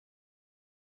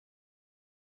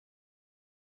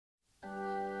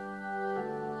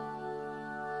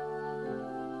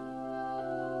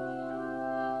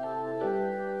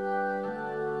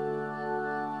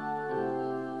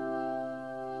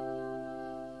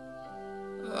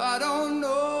I don't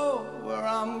know where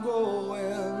I'm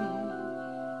going,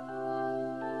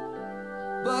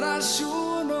 but I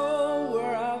sure know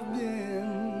where I've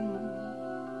been.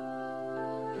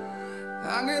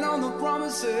 Hanging on the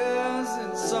promises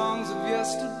and songs of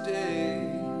yesterday,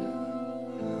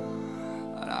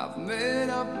 and I've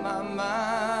made up my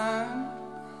mind.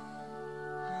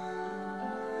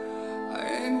 I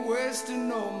ain't wasting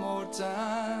no more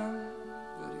time,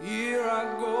 but here I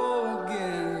go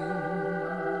again.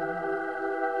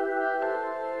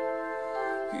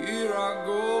 Here I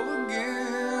go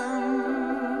again.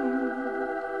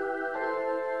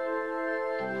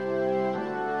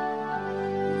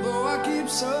 Though I keep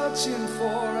searching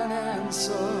for an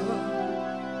answer,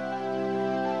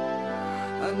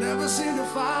 I never seem to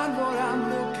find what I'm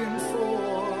looking for.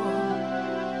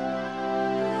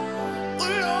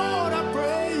 Oh Lord, I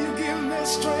pray you give me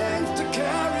strength to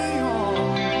carry on,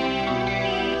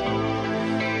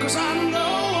 'cause I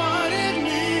know what it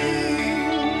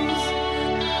means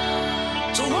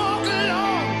to walk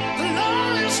along the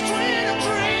lonely street of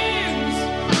dreams.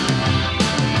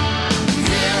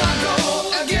 Here I go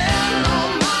again on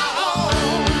my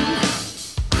own,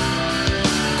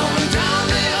 going down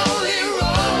the only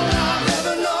road I've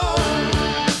ever known.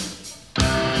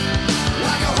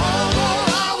 Like a hobo,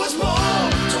 I was born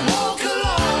to walk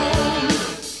alone,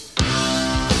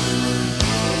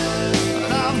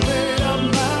 and I've made up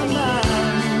my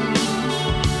mind.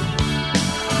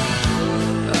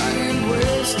 I ain't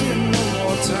wasting no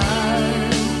more time.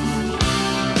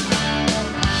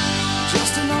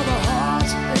 Just another heart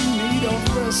in need of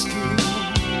rescue,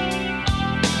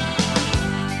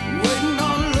 waiting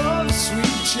on love's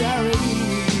sweet charity.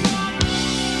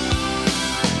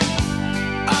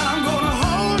 And I'm gonna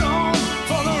hold on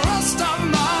for the rest of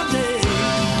my days,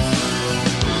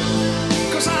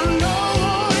 'cause I know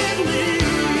what it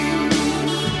means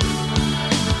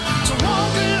to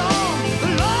walk along the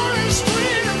lonely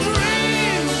street of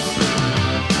dreams.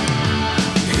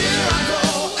 Here I go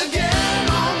again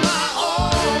on my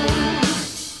own,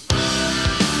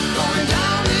 going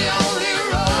down the only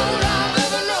road I've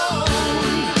ever known.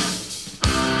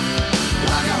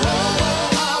 Like a hobo,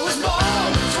 I was born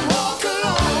to walk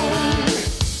alone,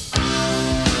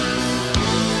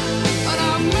 and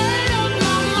I've made up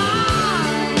my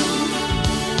mind.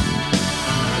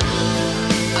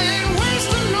 I ain't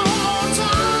wasting no more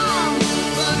time,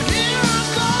 but here I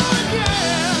go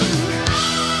again.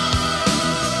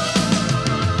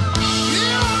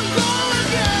 Here I go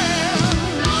again.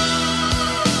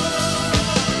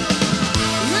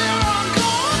 Here I go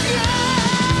again.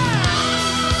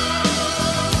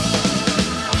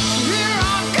 Here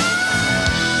I go.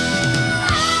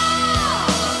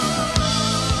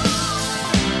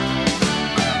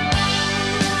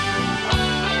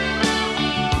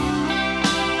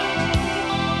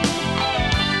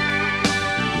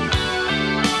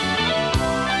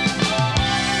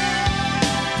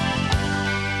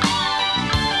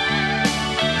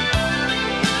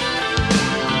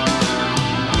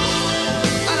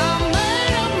 And I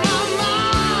made up my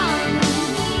mind.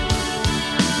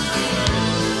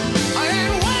 I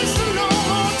ain't wasting no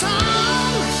more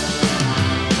time.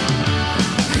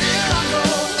 Here I go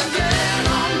again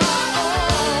on my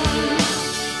own,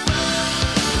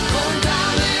 going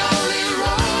down the only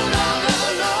road I've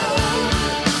ever known.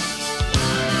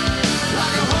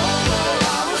 Like a hobo,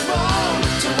 I was born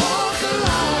to walk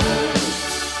alone,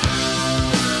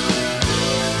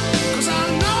 'cause I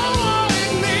know what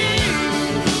it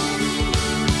means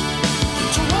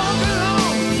to walk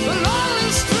along the lonely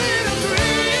street of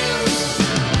dreams.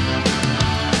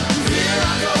 Here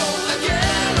I go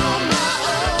again on my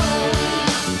own,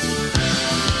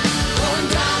 going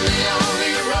down the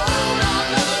only road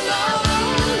I've ever known.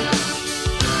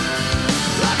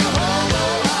 Like a hobo,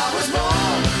 I was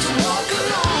born to walk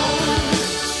alone,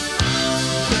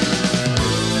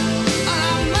 and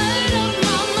I made up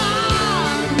my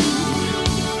mind.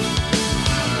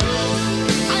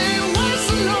 I ain't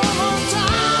wasting no more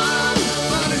time,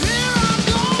 but here I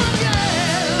go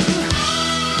again.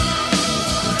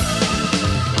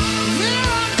 Here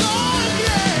I go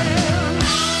again.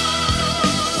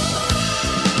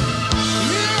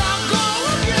 Here I go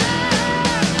again.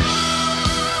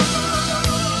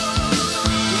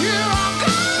 Here I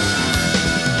go.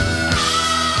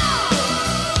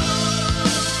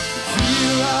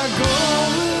 Here I go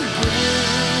again.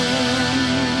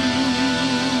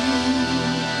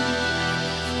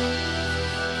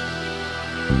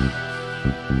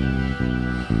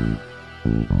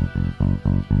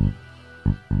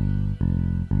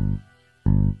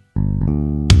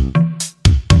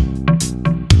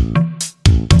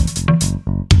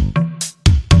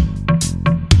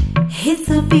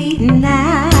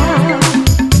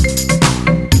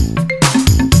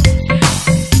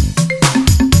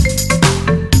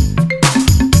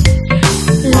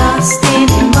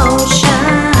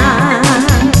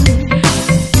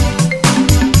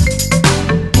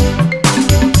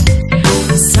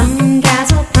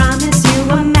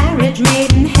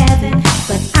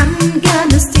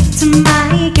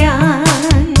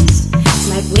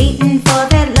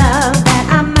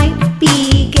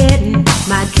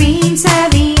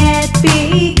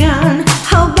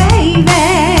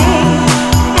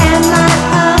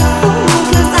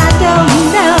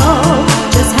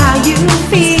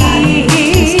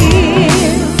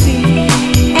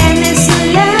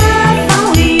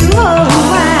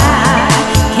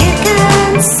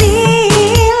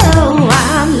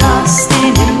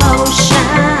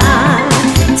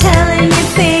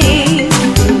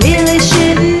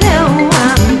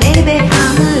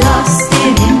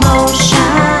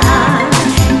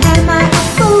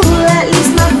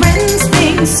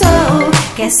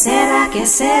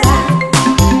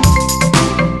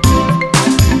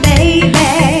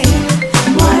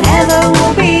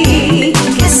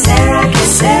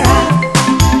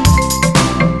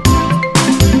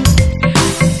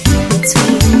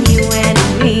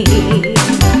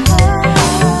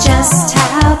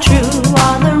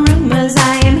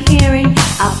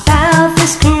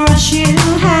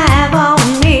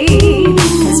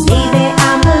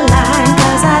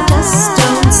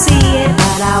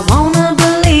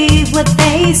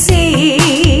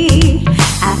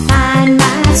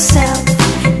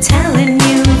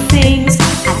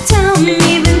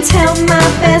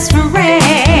 best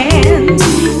friend.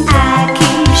 I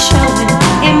keep showing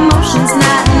emotions,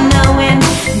 not knowing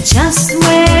just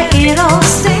where it all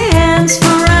stands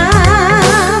for.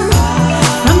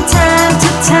 From time to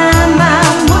time I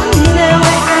wonder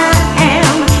where I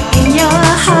am in your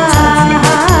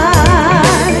heart.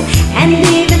 And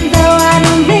even though I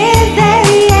don't live there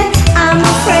yet, I'm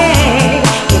afraid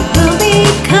it will be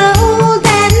cold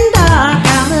and dark.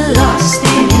 I'm lost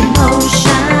in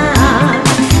emotion,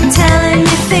 telling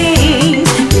you things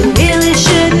you really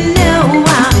should know.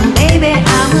 Baby,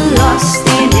 I'm lost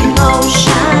in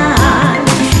emotion.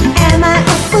 Am I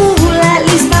a fool? At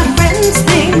least my friends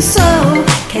think so.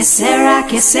 Que sera,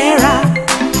 que sera,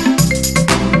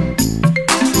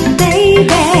 baby,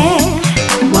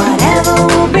 whatever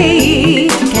will be.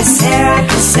 Que sera,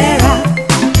 que sera,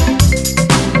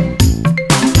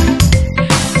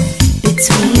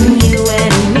 between you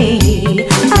and me,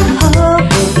 I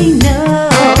hope we know.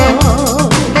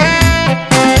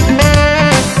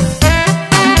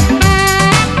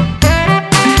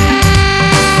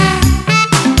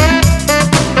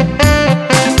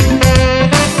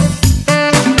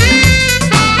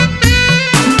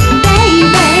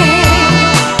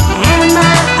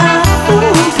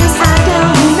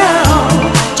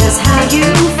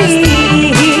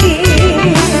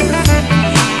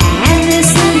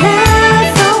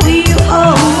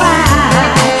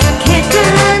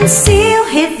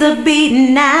 Hit the beat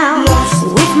now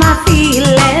with my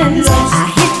feelings. I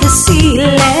hit the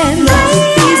ceiling with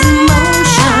these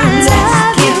emotions.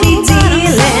 I can't be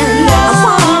dealing. I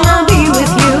wanna be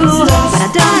with you, but I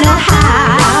don't know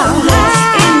how.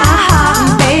 In my heart,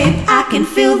 babe, I can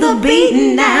feel the beat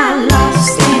now.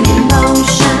 Lost in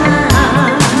emotion,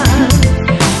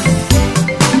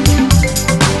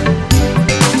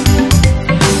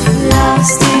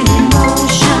 lost in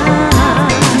emotion,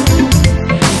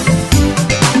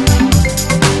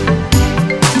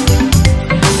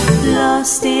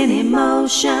 lost in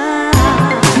emotion.